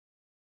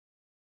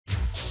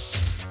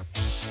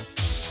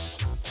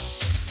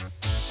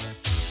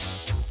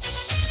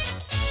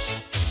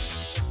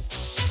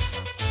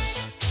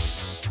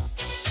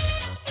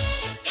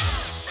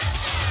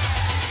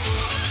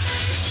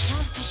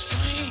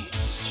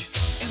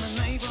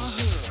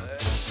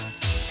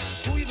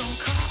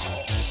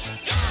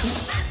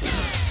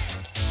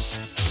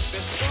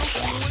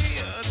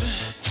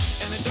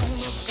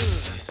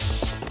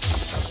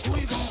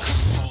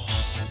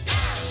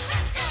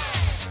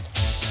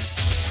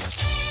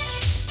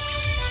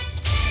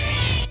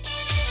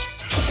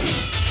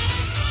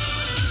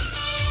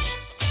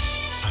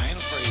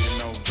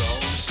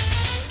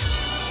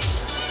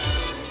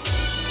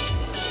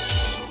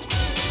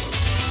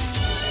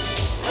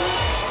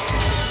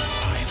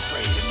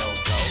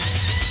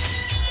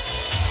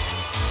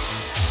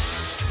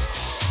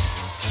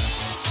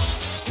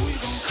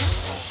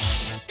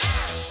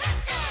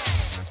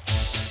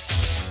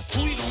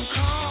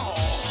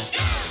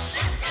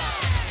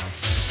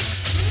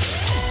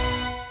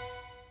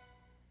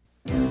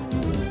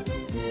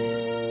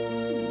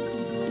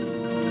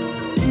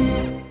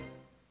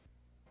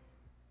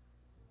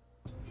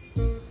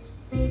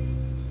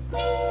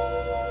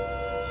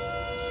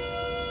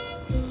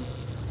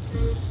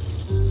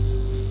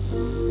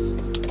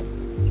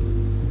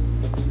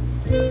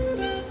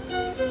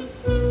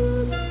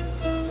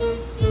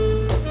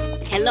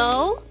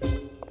Hello?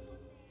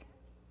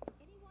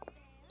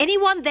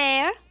 Anyone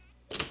there?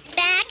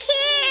 Back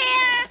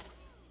here!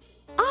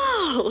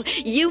 Oh,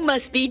 you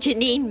must be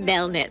Janine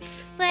Melnitz.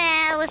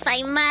 Well, if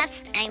I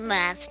must, I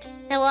must.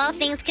 Though all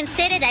things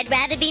considered, I'd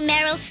rather be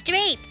Meryl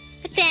Streep.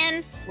 But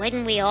then,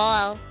 wouldn't we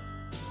all?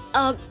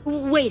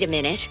 Wait a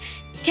minute.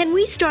 Can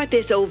we start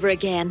this over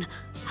again?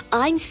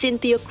 I'm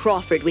Cynthia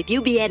Crawford with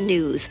UBN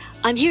News.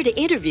 I'm here to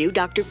interview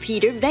Dr.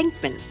 Peter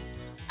Venkman.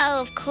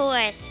 Oh, of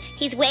course.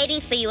 He's waiting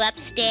for you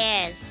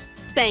upstairs.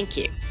 Thank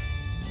you.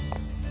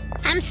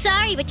 I'm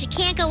sorry, but you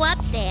can't go up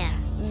there.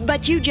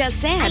 But you just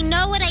said... I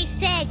know what I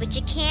said, but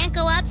you can't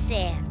go up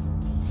there.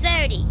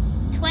 30,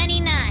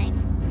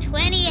 29,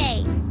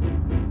 28.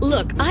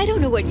 Look, I don't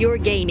know what your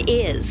game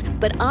is,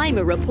 but I'm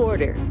a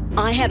reporter.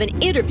 I have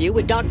an interview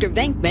with Dr.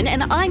 Venkman,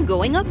 and I'm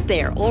going up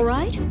there, all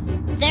right?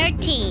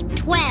 13,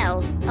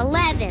 12,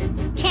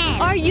 11,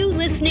 10. Are you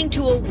listening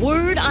to a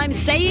word I'm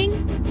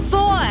saying?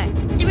 4,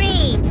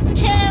 3,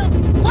 2,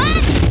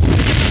 1.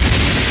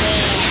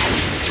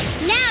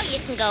 There. Now you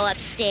can go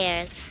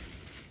upstairs.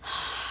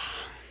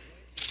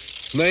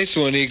 Nice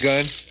one,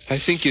 Egon. I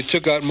think you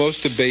took out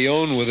most of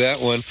Bayonne with that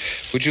one.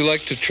 Would you like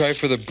to try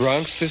for the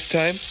Bronx this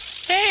time?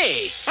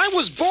 Hey, I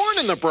was born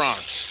in the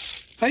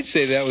Bronx. I'd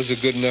say that was a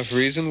good enough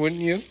reason,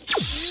 wouldn't you?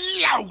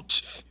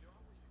 Ouch!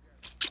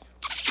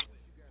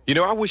 You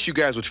know, I wish you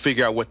guys would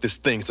figure out what this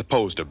thing's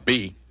supposed to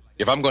be.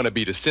 If I'm going to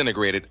be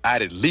disintegrated,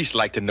 I'd at least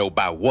like to know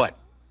by what.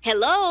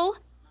 Hello?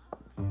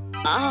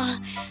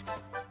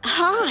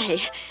 Hi.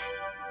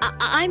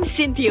 I'm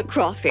Cynthia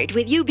Crawford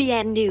with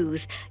UBN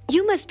News.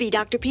 You must be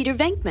Dr. Peter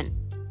Venkman.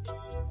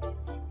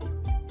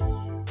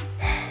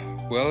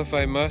 Well, if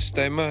I must,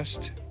 I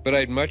must. But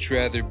I'd much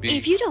rather be...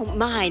 If you don't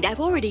mind, I've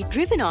already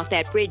driven off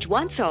that bridge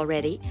once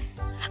already.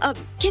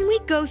 Can we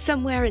go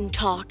somewhere and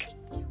talk?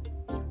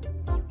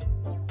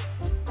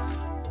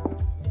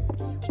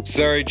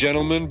 Sorry,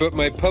 gentlemen, but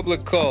my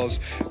public calls.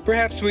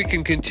 Perhaps we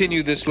can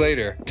continue this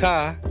later.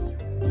 Ta.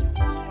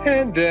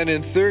 And then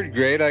in 3rd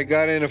grade, I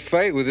got in a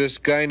fight with this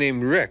guy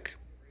named Rick.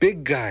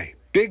 Big guy,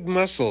 big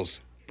muscles,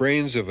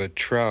 brains of a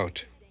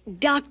trout.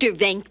 Dr.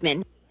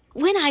 Venkman,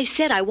 when I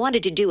said I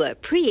wanted to do a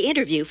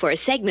pre-interview for a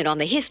segment on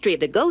the history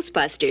of the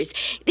Ghostbusters,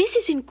 this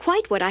isn't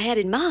quite what I had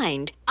in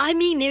mind. I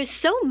mean, there's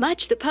so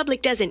much the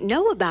public doesn't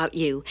know about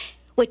you.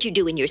 What you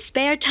do in your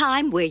spare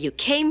time, where you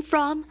came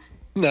from.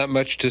 Not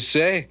much to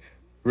say.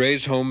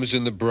 Ray's home is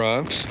in the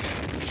Bronx.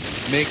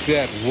 Make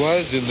that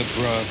was in the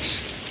Bronx.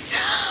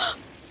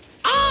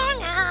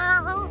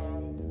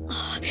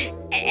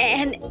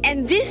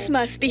 And this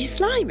must be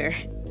Slimer.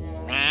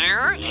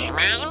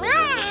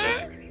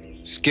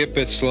 Skip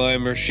it,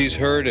 Slimer. She's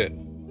heard it.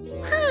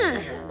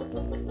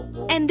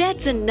 And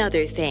that's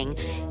another thing.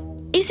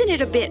 Isn't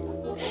it a bit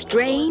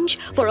strange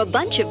for a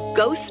bunch of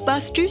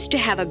Ghostbusters to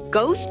have a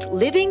ghost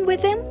living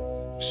with them?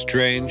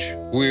 Strange,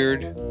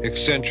 weird,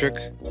 eccentric,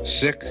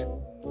 sick.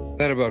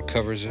 That about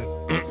covers it.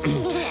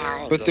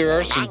 But there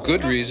are some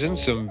good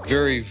reasons, some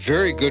very,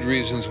 very good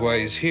reasons why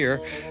he's here.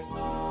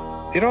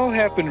 It all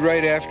happened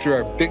right after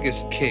our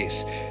biggest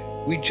case.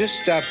 We just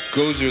stopped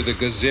Gozer the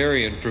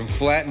Gozerian from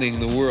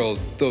flattening the world,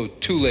 though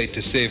too late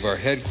to save our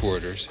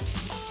headquarters.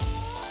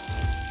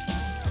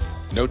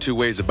 No two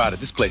ways about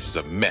it. This place is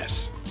a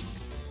mess.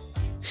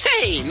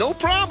 Hey, no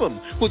problem.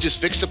 We'll just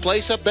fix the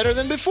place up better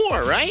than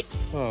before, right?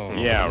 Oh,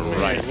 yeah, man,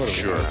 right. what a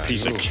Sure, mess.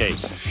 piece of cake.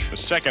 The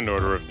second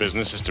order of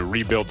business is to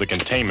rebuild the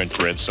containment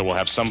grid so we'll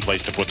have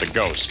someplace to put the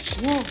ghosts.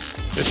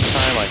 This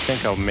time, I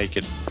think I'll make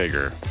it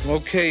bigger.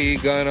 Okay,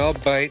 Egon, I'll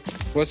bite.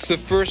 What's the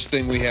first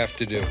thing we have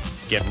to do?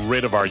 Get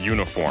rid of our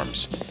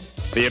uniforms.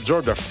 They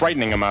absorbed a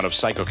frightening amount of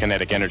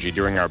psychokinetic energy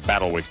during our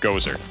battle with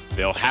Gozer.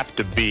 They'll have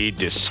to be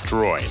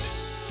destroyed.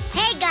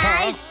 Hey,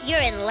 guys, you're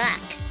in luck.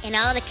 In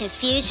all the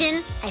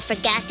confusion, I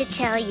forgot to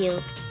tell you.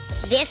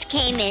 This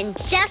came in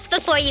just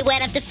before you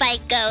went up to fight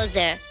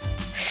Gozer.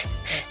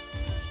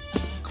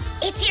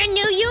 It's your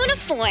new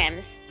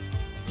uniforms.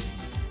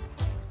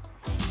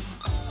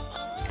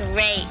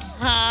 Great,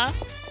 huh?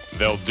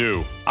 They'll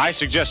do. I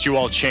suggest you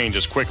all change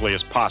as quickly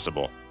as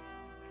possible.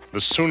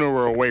 The sooner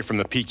we're away from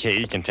the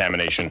PKE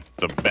contamination,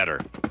 the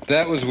better.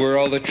 That was where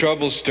all the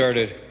trouble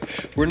started.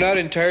 We're not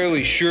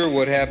entirely sure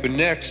what happened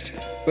next,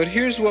 but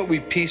here's what we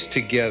pieced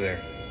together.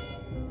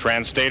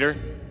 Translator,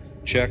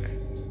 Check,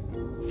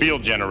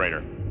 field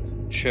generator,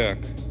 check,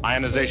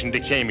 ionization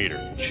decay meter,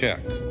 check.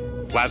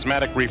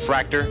 plasmatic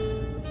refractor,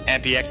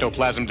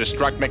 anti-ectoplasm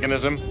destruct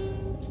mechanism,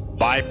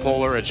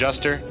 bipolar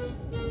adjuster.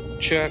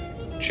 Check,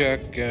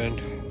 check,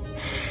 and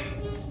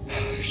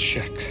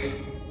check.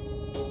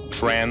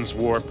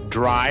 Transwarp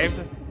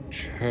drive?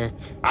 Check.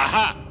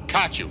 Aha!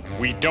 Caught you.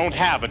 We don't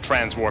have a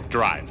transwarp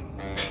drive.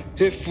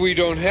 If we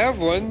don't have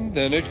one,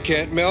 then it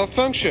can't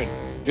malfunction.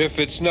 If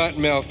it's not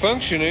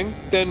malfunctioning,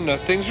 then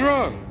nothing's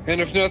wrong. And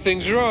if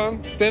nothing's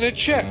wrong, then it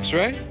checks,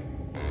 right?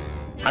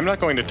 I'm not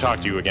going to talk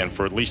to you again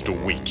for at least a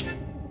week.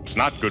 It's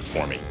not good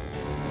for me.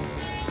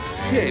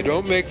 Hey,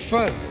 don't make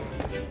fun.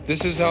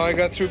 This is how I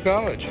got through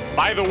college.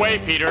 By the way,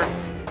 Peter,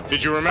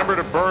 did you remember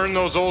to burn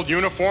those old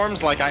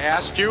uniforms like I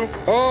asked you?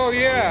 Oh,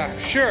 yeah,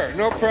 sure,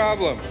 no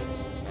problem.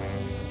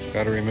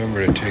 Gotta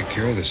remember to take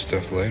care of this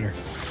stuff later.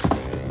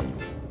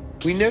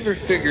 We never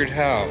figured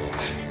how,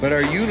 but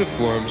our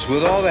uniforms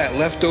with all that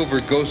leftover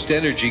ghost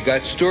energy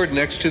got stored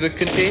next to the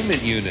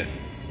containment unit.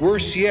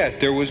 Worse yet,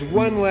 there was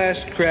one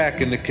last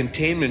crack in the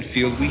containment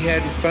field we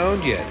hadn't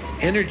found yet.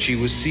 Energy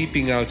was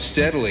seeping out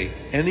steadily,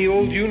 and the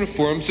old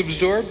uniforms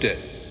absorbed it.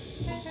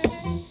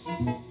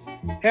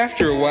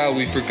 After a while,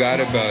 we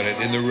forgot about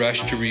it in the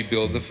rush to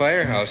rebuild the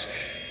firehouse,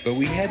 but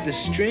we had the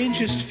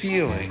strangest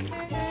feeling.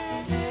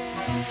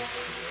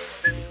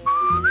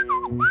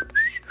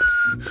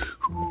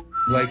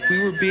 Like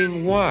we were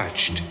being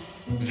watched.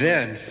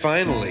 Then,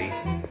 finally,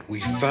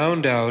 we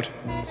found out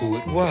who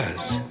it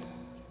was.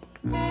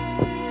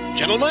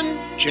 Gentlemen,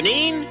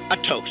 Janine, a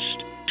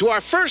toast. To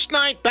our first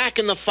night back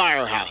in the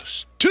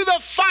firehouse. To the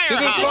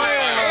firehouse! To the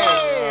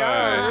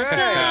firehouse!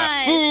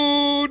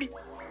 Food!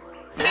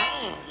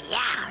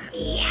 Yum,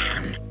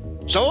 yum.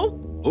 So,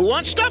 who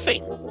wants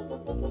stuffing?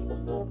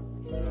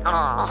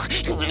 Oh,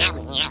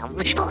 yum, yum.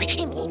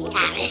 Stuffy.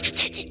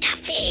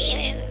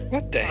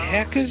 What the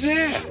heck is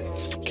that?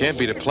 Can't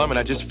be the plumbing,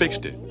 I just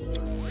fixed it.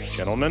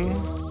 Gentlemen,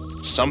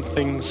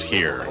 something's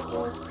here.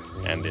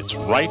 And it's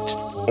right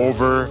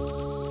over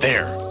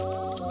there.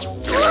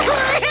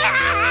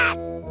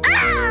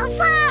 Oh,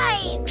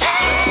 fine!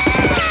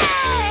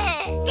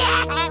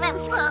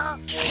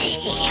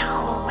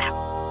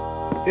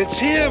 It's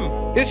him!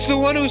 It's the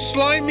one who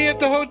slimed me at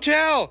the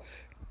hotel!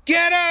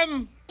 Get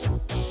him!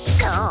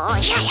 Go,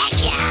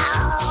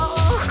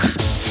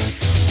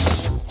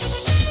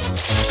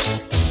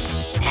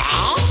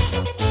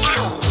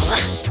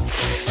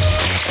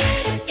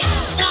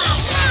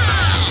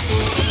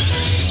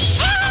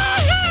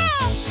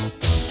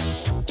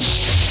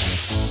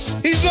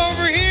 He's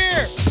over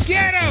here!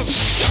 Get him!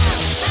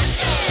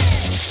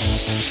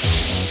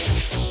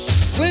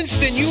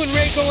 Winston, you and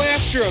Ray go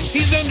after him.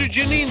 He's under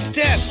Janine's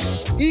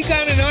desk.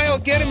 Egon and I'll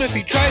get him if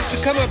he tries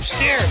to come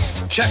upstairs.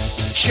 Check,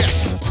 check.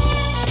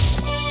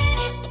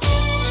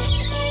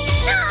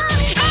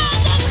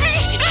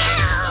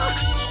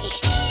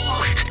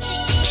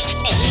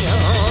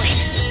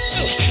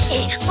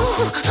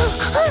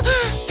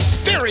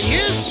 There he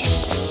is!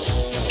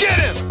 Get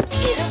him!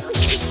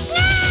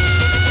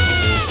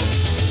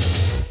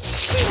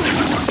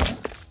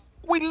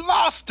 We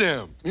lost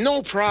him!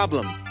 No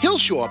problem. He'll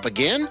show up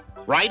again.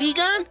 Right,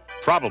 Egon?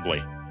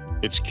 Probably.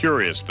 It's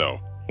curious, though.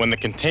 When the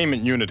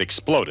containment unit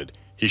exploded,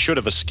 he should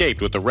have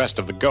escaped with the rest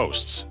of the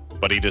ghosts.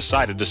 But he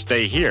decided to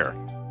stay here.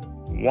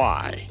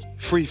 Why?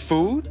 Free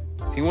food?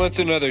 He wants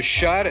another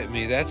shot at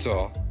me, that's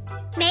all.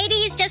 Maybe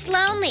he's just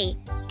lonely.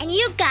 And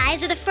you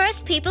guys are the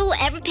first people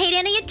who ever paid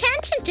any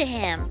attention to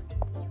him.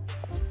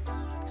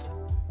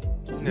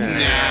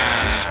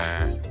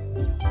 Nah.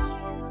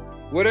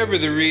 Whatever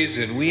the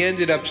reason, we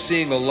ended up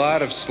seeing a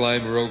lot of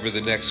Slimer over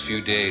the next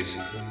few days.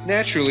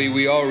 Naturally,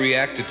 we all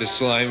reacted to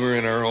Slimer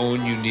in our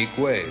own unique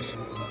ways.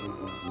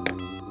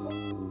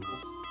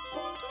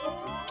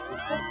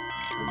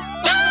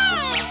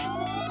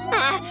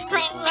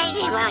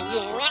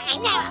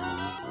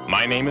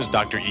 My name is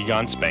Dr.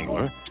 Egon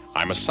Spengler.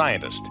 I'm a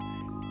scientist.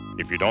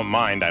 If you don't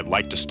mind, I'd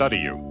like to study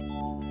you.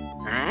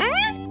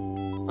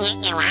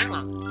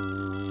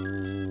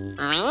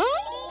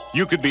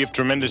 You could be of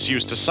tremendous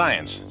use to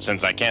science,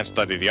 since I can't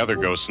study the other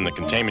ghosts in the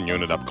containment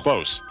unit up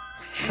close.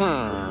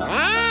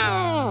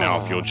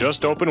 Now, if you'll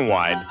just open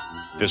wide,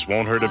 this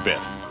won't hurt a bit.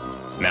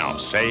 Now,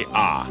 say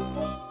ah.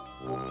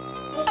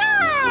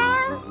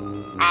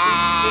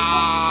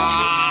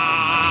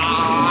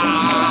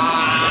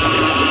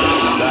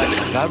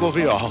 That will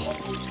be all.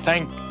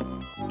 Thank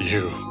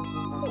you.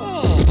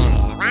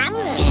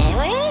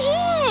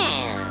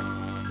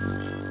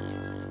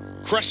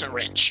 Crescent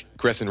wrench.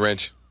 Crescent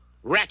wrench.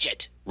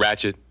 Ratchet.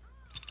 Ratchet.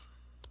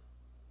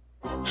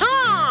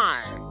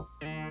 Hi!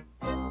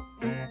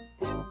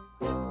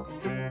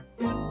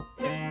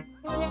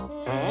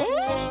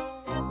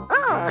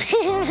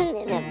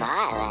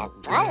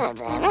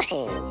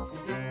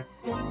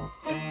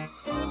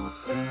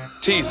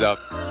 Tease up.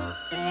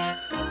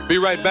 Be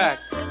right back.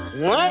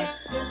 What?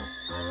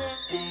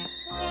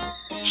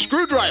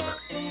 Screwdriver.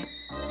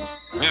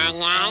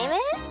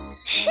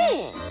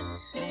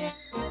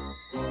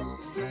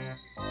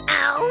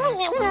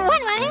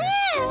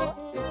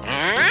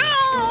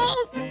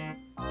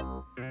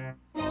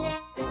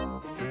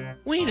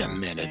 Wait a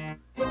minute.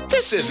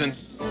 This isn't...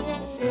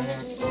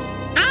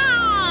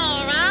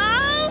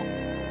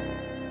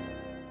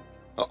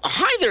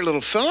 Hi there,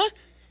 little fella.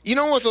 You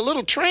know, with a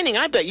little training,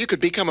 I bet you could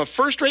become a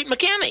first-rate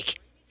mechanic.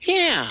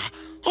 Yeah,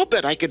 I'll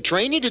bet I could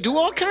train you to do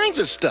all kinds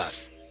of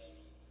stuff.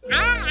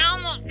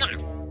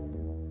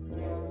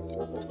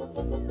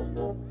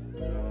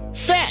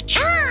 Fetch!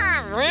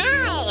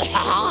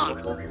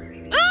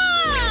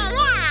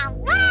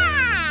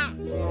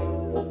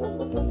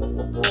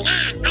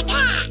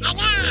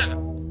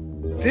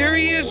 There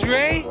he is,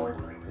 Ray.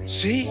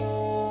 See?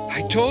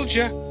 I told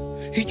you.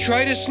 He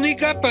tried to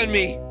sneak up on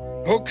me.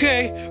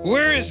 Okay,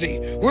 where is he?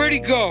 Where'd he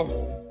go?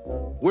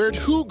 Where'd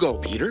who go,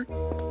 Peter?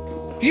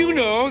 You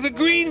know, the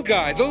green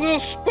guy, the little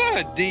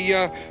spud,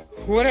 the,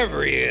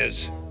 whatever he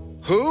is.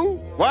 Who?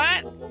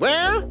 What?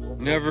 Where?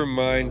 Never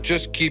mind.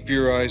 Just keep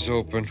your eyes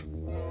open.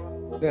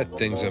 That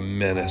thing's a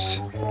menace.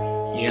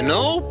 You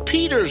know,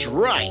 Peter's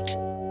right.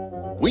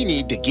 We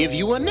need to give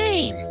you a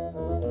name.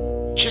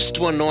 Just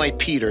to annoy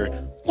Peter,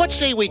 what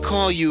say we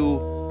call you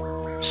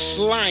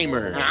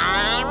Slimer?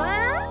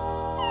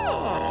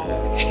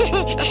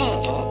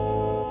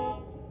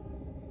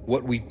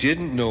 What we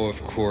didn't know,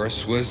 of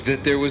course, was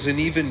that there was an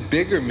even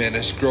bigger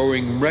menace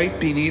growing right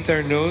beneath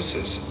our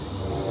noses.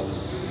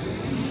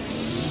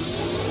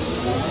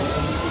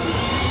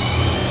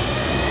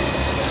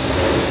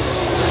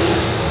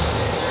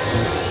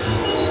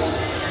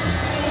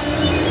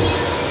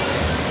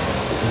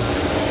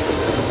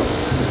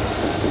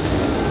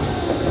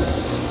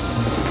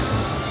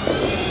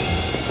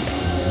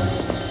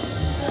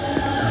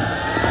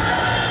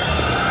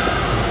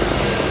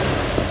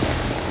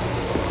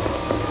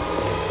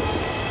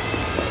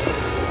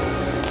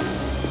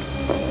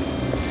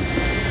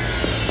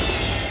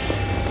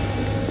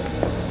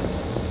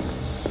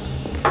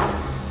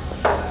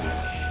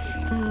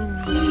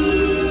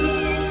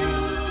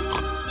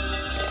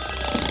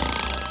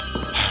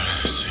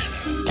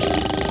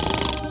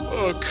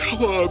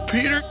 Come on,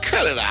 Peter,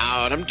 cut it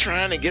out. I'm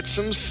trying to get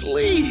some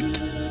sleep.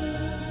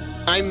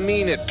 I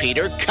mean it,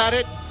 Peter. Cut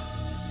it.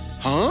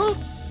 Huh?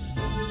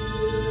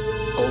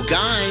 Oh,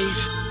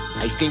 guys,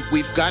 I think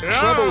we've got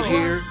trouble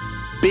here.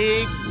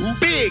 Big,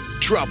 big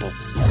trouble.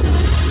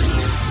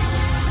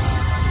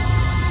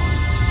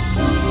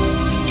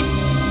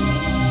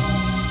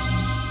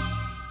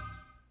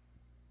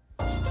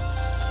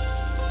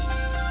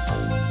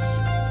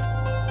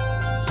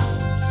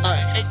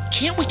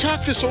 Can't we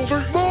talk this over?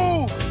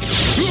 Move!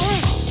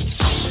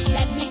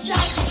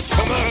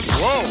 Come on,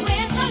 whoa!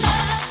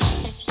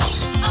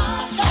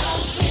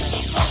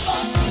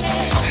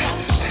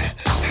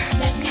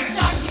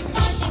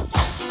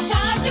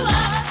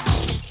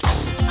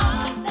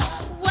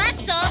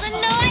 What's all the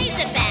noise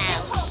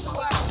about?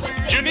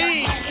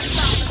 Janine!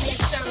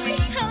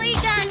 Oh,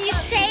 Egon, you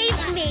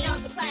saved me.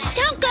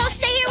 Don't go.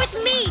 Stay here with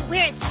me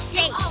where it's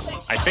safe.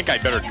 I think I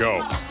better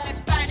go.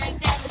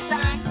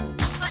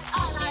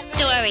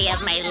 Story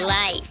of my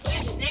life.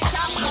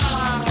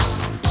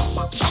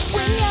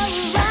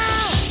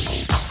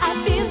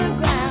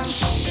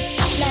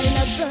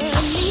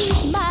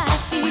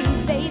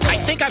 I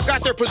think I've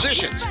got their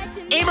positions.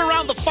 Aim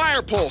around the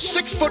fire pole,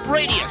 6-foot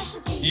radius.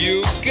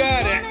 You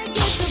got it.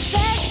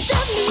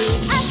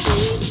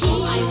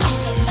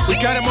 We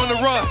got him on the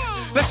run.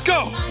 Let's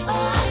go.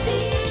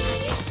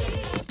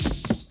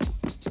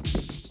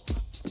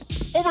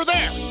 Over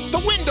there,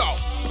 the window.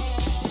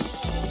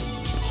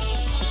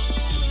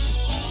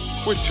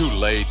 We're too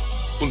late.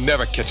 We'll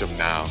never catch him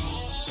now.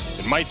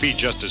 It might be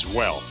just as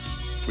well.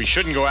 We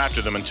shouldn't go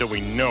after them until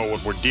we know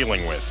what we're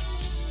dealing with.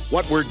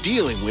 What we're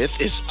dealing with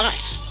is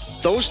us.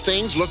 Those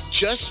things look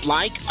just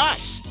like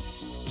us.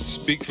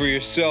 Speak for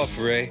yourself,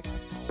 Ray.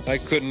 I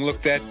couldn't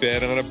look that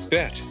bad on a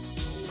bet.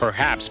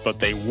 Perhaps, but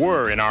they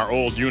were in our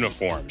old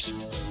uniforms.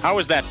 How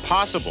is that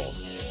possible?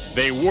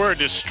 They were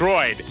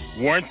destroyed,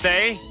 weren't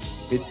they?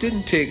 It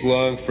didn't take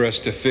long for us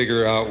to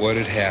figure out what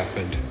had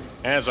happened.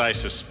 As I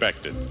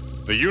suspected.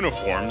 The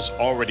uniforms,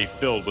 already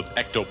filled with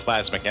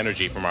ectoplasmic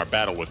energy from our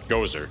battle with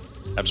Gozer,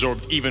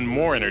 absorbed even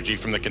more energy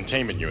from the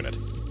containment unit.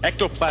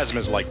 Ectoplasm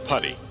is like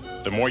putty.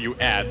 The more you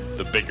add,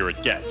 the bigger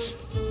it gets.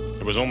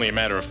 It was only a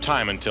matter of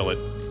time until it,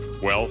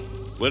 well,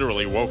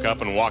 literally woke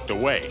up and walked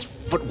away.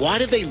 But why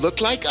do they look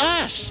like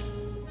us?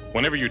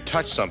 Whenever you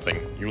touch something,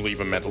 you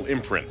leave a mental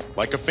imprint,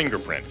 like a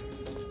fingerprint.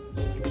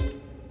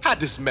 How'd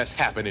this mess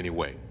happen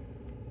anyway?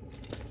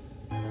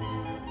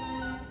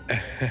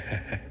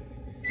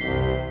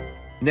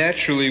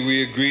 Naturally,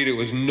 we agreed it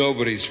was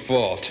nobody's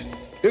fault.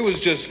 It was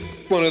just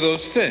one of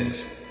those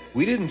things.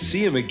 We didn't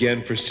see him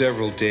again for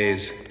several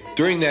days.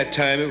 During that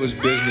time, it was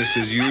business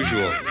as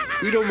usual.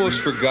 We'd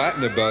almost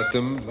forgotten about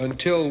them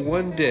until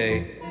one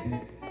day.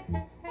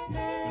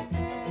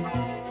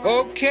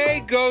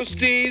 Okay,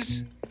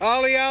 ghosties.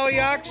 Ollie Ollie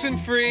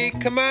Oxenfree,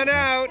 come on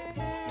out.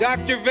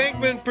 Dr.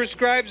 Venkman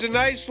prescribes a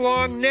nice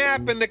long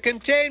nap in the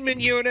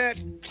containment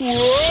unit.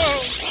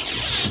 Whoa!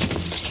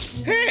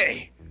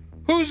 Hey!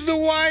 Who's the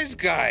wise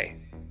guy?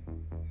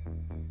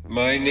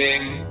 My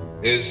name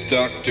is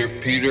Dr.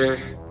 Peter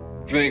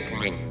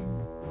Venkman.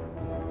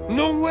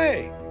 No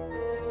way.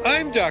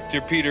 I'm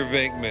Dr. Peter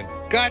Venkman.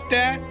 Got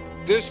that?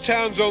 This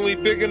town's only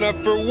big enough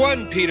for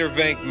one Peter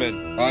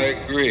Venkman.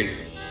 I agree.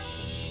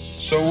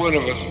 So one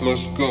of us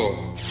must go.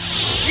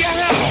 Get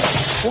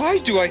out! Why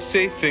do I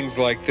say things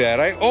like that?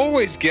 I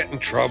always get in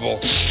trouble.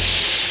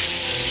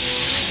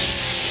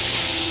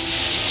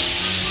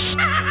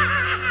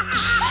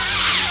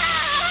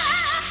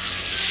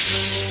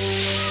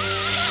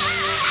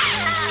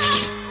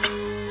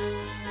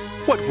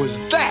 What was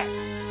that?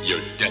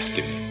 Your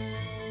destiny.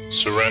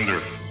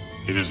 Surrender.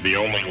 It is the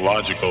only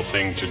logical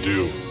thing to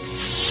do.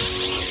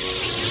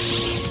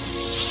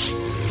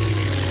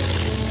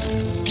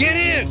 Get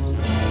in!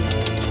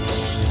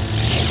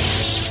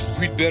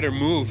 We'd better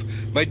move.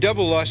 My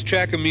double lost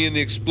track of me in the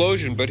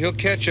explosion, but he'll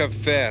catch up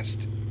fast.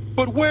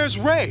 But where's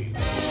Ray?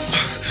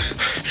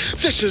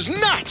 This is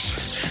nuts!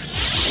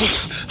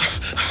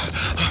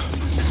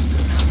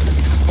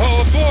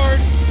 All aboard!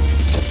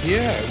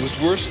 Yeah, it was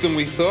worse than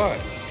we thought.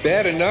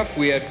 Bad enough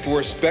we had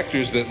 4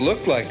 specters that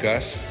looked like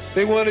us.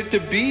 They wanted to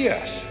be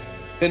us.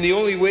 And the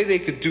only way they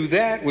could do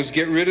that was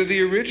get rid of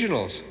the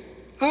originals.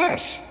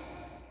 Us.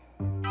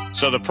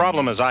 So the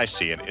problem as I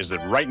see it is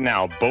that right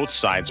now both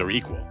sides are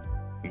equal.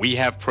 We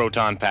have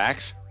proton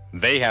packs.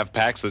 They have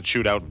packs that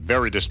shoot out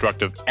very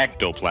destructive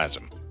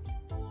ectoplasm.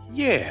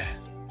 Yeah.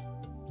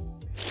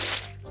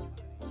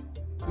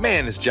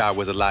 Man, this job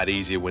was a lot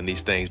easier when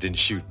these things didn't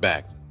shoot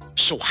back.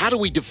 So how do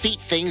we defeat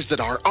things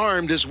that are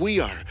armed as we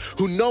are,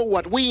 who know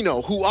what we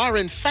know, who are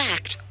in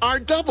fact our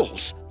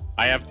doubles?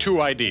 I have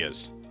 2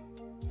 ideas.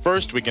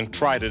 First, we can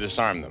try to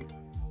disarm them,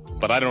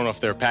 but I don't know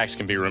if their packs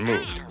can be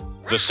removed.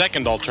 The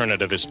second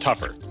alternative is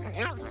tougher.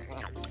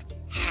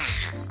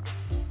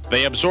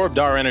 They absorbed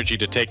our energy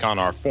to take on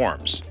our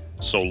forms,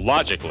 so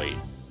logically,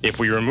 if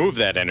we remove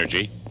that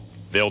energy,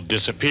 they'll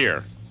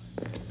disappear.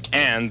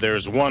 And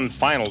there's one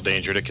final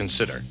danger to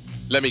consider.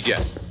 Let me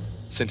guess.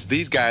 Since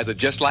these guys are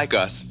just like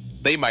us,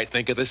 they might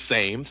think of the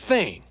same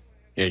thing.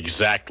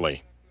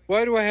 Exactly.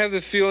 Why do I have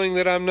the feeling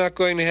that I'm not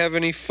going to have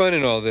any fun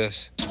in all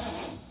this?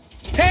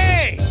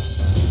 Hey!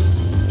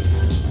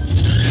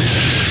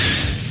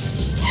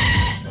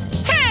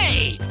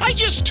 Hey! I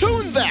just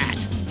tuned that!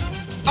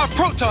 Our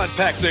proton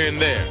packs are in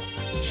there.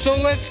 So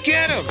let's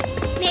get them!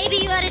 Maybe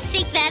you ought to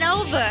think that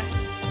over.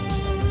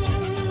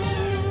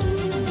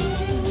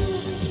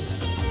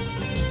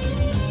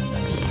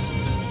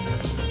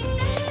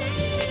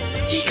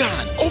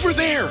 Egon, over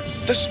there!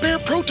 The spare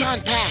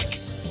proton pack!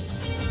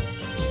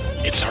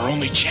 It's our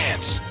only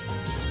chance.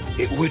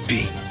 It would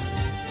be.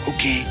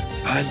 Okay,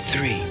 on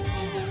 3.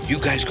 You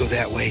guys go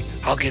that way.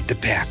 I'll get the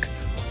pack.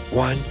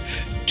 1,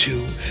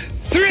 2,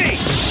 3!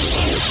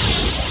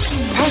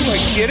 How do I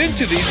get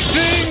into these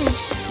things?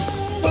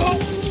 Oh!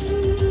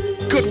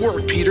 Good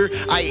work, Peter.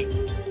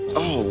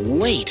 Oh,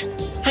 wait.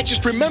 I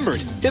just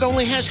remembered. It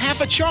only has half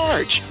a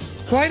charge.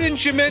 Why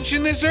didn't you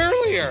mention this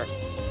earlier?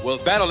 Well,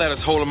 that'll let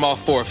us hold them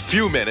off for a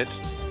few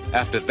minutes.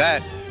 After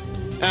that,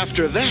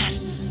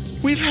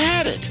 We've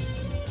had it.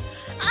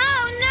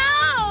 Oh,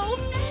 no!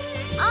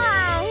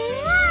 Oh,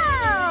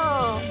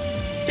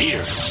 no!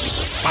 Peter,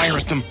 fire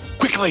at them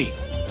quickly.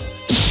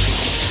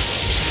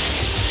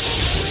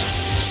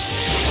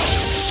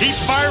 Keep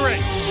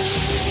firing.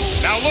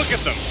 Now look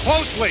at them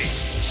closely.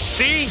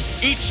 See?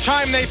 Each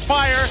time they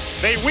fire,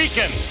 they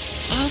weaken.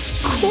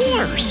 Of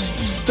course.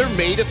 They're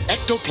made of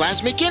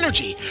ectoplasmic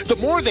energy. The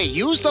more they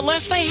use, the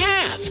less they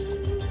have.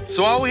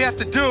 so all we have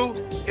to do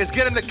is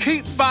get them to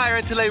keep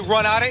firing until they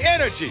run out of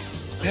energy.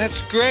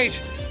 That's great.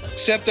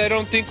 Except I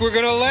don't think we're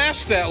gonna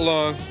last that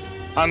long.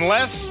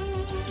 Unless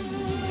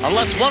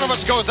one of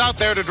us goes out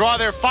there to draw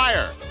their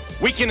fire,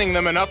 weakening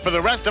them enough for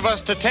the rest of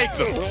us to take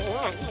them.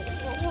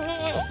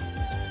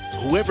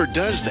 Whoever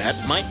does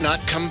that might not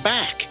come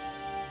back.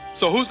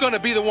 So who's gonna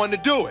be the one to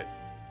do it?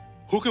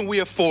 Who can we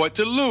afford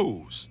to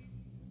lose?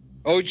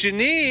 Oh,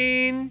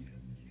 Janine!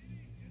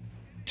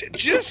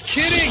 Just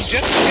kidding,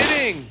 just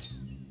kidding.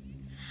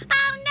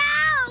 Oh,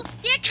 no!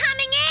 They're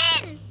coming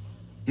in!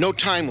 No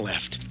time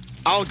left.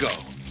 I'll go.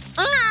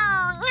 No,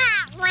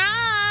 not way!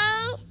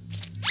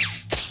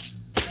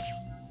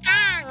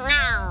 Oh,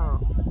 no!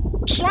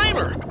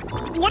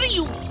 Slimer! What are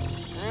you...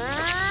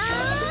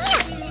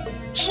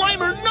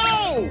 Slimer,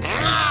 no!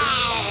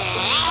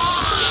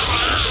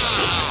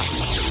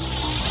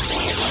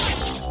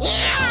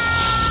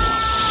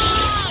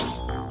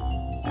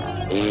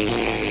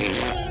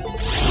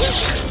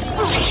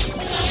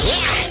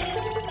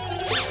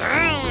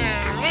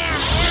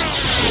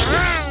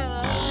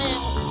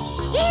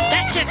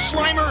 That's it,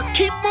 Slimer!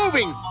 Keep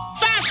moving!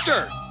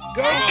 Faster!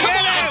 Go Come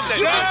get on! him!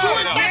 You can do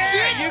it! That's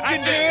it! You can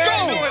do it! Go!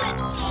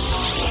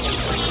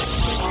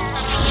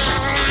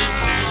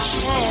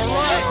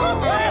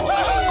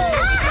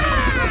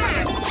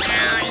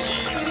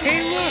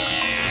 Hey, look!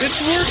 It's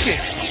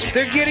working!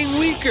 They're getting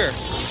weaker!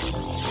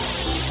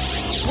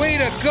 Way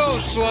to go,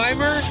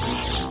 Slimer!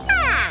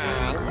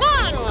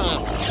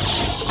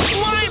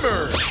 Slimer!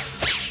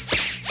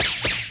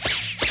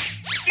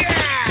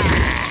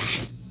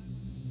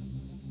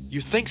 You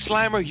think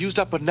Slimer used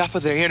up enough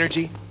of their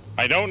energy?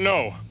 I don't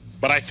know,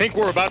 but I think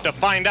we're about to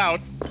find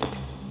out.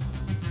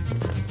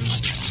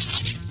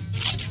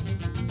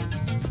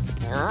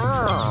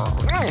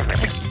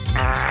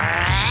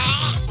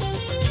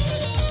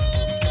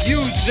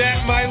 Use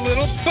that, my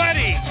little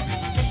buddy!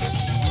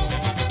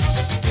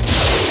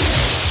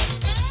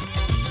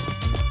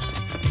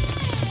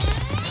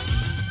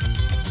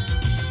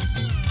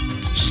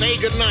 Say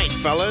goodnight,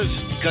 fellas,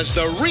 because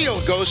the real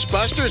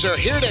Ghostbusters are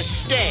here to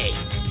stay.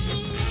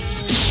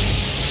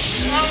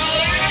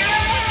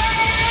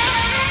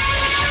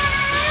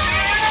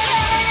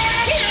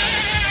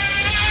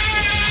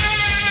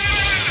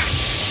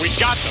 We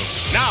got them.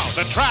 Now,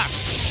 the trap.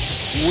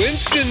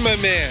 Winston, my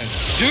man,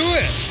 do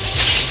it!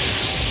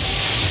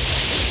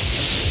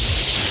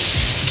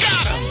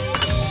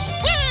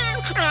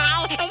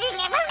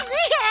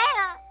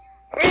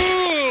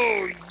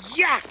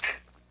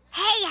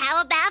 Hey, how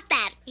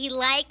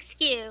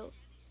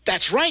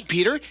That's right,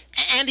 Peter.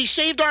 And he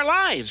saved our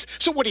lives.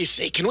 So what do you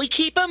say? Can we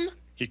keep him?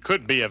 He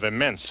could be of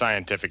immense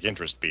scientific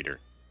interest, Peter.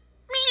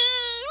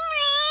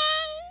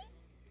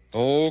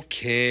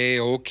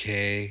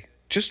 Okay.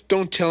 Just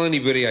don't tell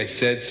anybody I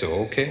said so,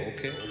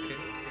 okay?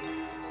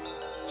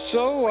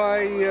 So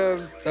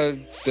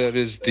that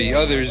is, the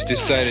others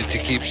decided to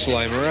keep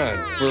Slime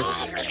around for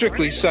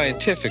strictly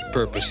scientific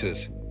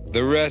purposes.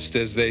 The rest,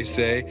 as they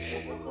say,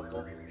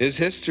 is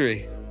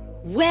history.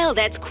 Well,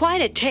 that's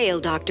quite a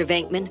tale, Dr.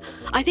 Venkman.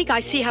 I think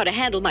I see how to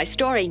handle my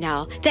story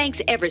now. Thanks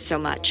ever so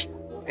much.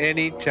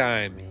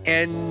 Anytime.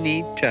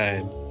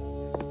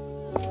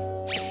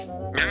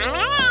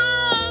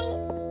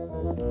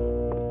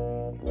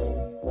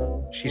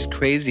 She's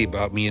crazy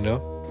about me, you know.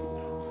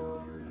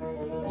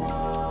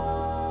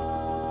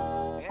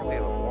 And we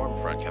have a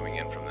warm front coming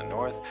in from the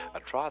north. A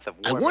trough of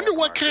I wonder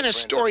what kind of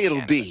story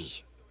it'll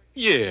be.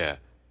 Yeah.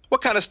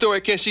 What kind of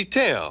story can she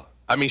tell?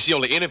 I mean, she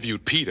only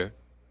interviewed Peter.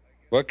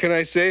 What can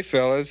I say,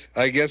 fellas?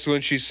 I guess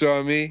when she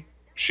saw me,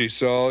 she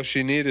saw all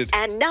she needed.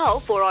 And now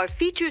for our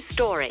feature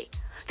story,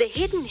 The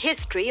Hidden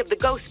History of the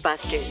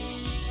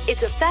Ghostbusters.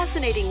 It's a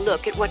fascinating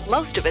look at what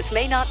most of us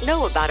may not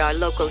know about our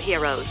local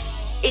heroes.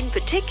 In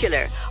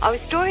particular, our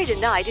story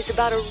tonight is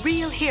about a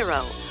real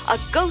hero, a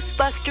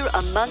Ghostbuster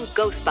among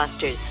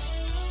Ghostbusters.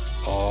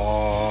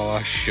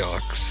 Aw,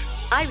 shucks.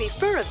 I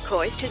refer, of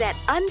course, to that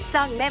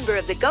unsung member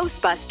of the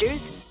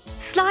Ghostbusters,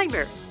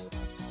 Slimer.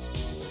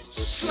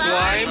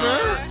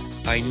 Slimer?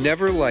 I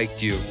never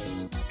liked you.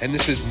 And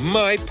this is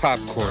my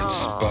popcorn,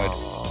 Spud.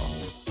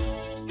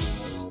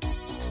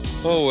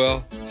 Oh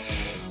well.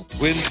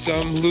 Win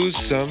some, lose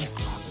some.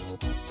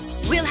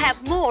 We'll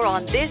have more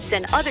on this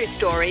and other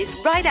stories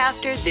right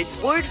after this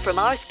word from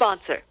our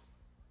sponsor.